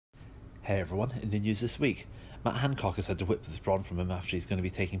Hey everyone, in the news this week, Matt Hancock has had the whip withdrawn from him after he's going to be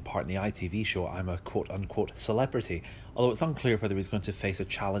taking part in the ITV show I'm a quote-unquote celebrity, although it's unclear whether he's going to face a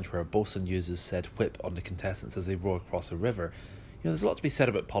challenge where a bosun uses said whip on the contestants as they row across a river. There's a lot to be said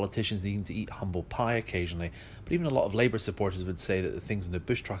about politicians needing to eat humble pie occasionally, but even a lot of Labour supporters would say that the things in the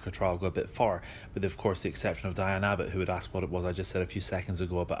Bush Tracker trial go a bit far, with of course the exception of Diane Abbott, who would ask what it was I just said a few seconds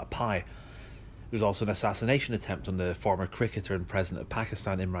ago about a pie. There was also an assassination attempt on the former cricketer and president of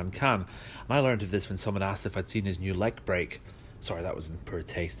Pakistan, Imran Khan, and I learned of this when someone asked if I'd seen his new leg break. Sorry, that was in poor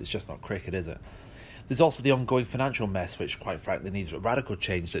taste, it's just not cricket, is it? There's also the ongoing financial mess, which quite frankly needs a radical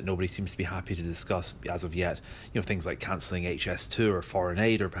change that nobody seems to be happy to discuss as of yet. Things like cancelling HS2 or foreign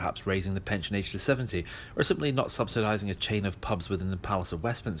aid, or perhaps raising the pension age to 70, or simply not subsidising a chain of pubs within the Palace of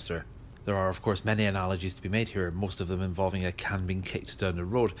Westminster. There are, of course, many analogies to be made here, most of them involving a can being kicked down the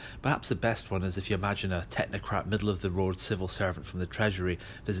road. Perhaps the best one is if you imagine a technocrat middle-of-the-road civil servant from the Treasury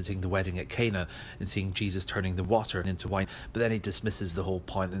visiting the wedding at Cana and seeing Jesus turning the water into wine, but then he dismisses the whole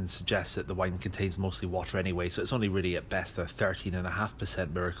point and suggests that the wine contains mostly water anyway, so it's only really at best a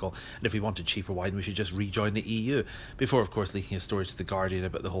 13.5% miracle, and if we wanted cheaper wine we should just rejoin the EU, before of course leaking a story to The Guardian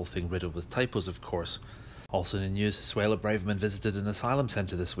about the whole thing riddled with typos, of course. Also in the news, Suella Braverman visited an asylum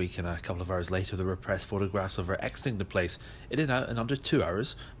centre this week, and a couple of hours later there were press photographs of her exiting the place. In and out in under 2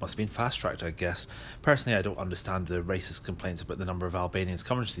 hours. Must have been fast-tracked, I guess. Personally, I don't understand the racist complaints about the number of Albanians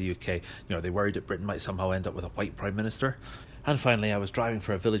coming to the UK. Are they worried that Britain might somehow end up with a white Prime Minister? And finally, I was driving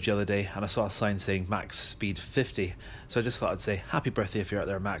for a village the other day and I saw a sign saying max speed 50. So I just thought I'd say happy birthday if you're out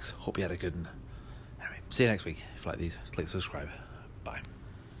there, Max. Hope you had a good one. Anyway, see you next week. If you like these, click subscribe. Bye.